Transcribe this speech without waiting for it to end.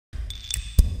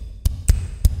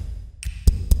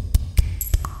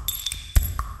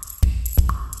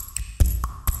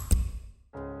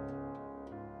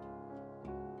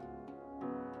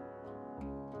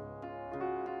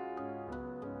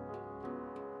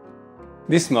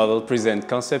This model presents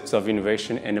concepts of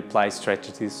innovation and applies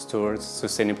strategies towards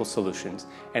sustainable solutions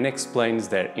and explains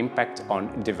their impact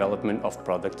on development of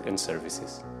products and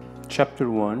services. Chapter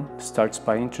 1 starts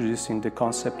by introducing the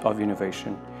concept of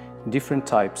innovation, different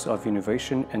types of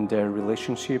innovation and their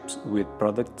relationships with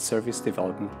product-service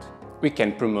development. We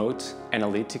can promote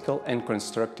analytical and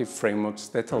constructive frameworks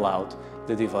that allow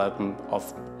the development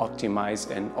of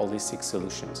optimized and holistic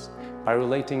solutions by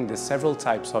relating the several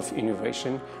types of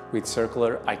innovation with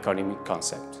circular economy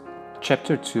concept.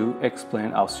 Chapter 2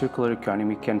 explains how circular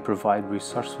economy can provide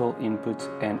resourceful input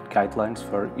and guidelines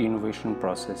for innovation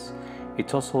process.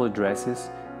 It also addresses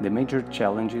the major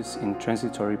challenges in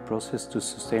transitory process to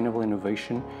sustainable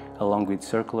innovation along with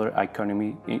circular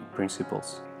economy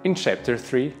principles. In Chapter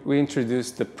 3, we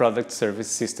introduce the product-service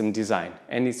system design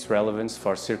and its relevance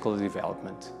for circular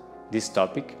development. This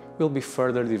topic will be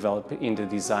further developed in the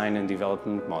design and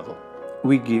development model.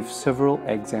 We give several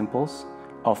examples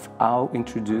of how to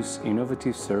introduce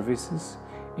innovative services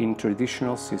in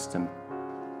traditional system.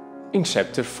 In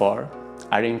Chapter 4,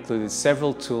 are included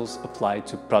several tools applied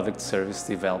to product-service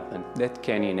development that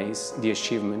can enhance the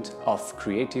achievement of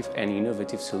creative and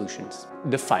innovative solutions.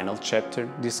 The final chapter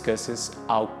discusses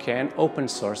how can open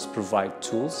source provide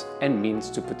tools and means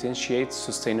to potentiate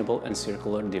sustainable and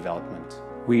circular development.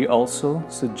 We also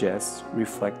suggest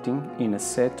reflecting in a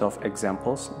set of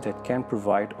examples that can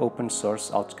provide open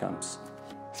source outcomes.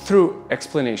 Through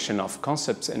explanation of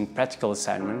concepts and practical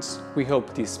assignments, we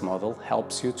hope this model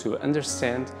helps you to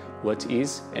understand what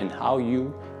is and how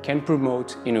you can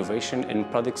promote innovation and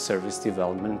product service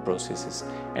development processes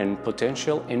and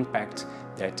potential impact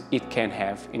that it can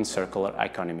have in circular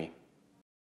economy.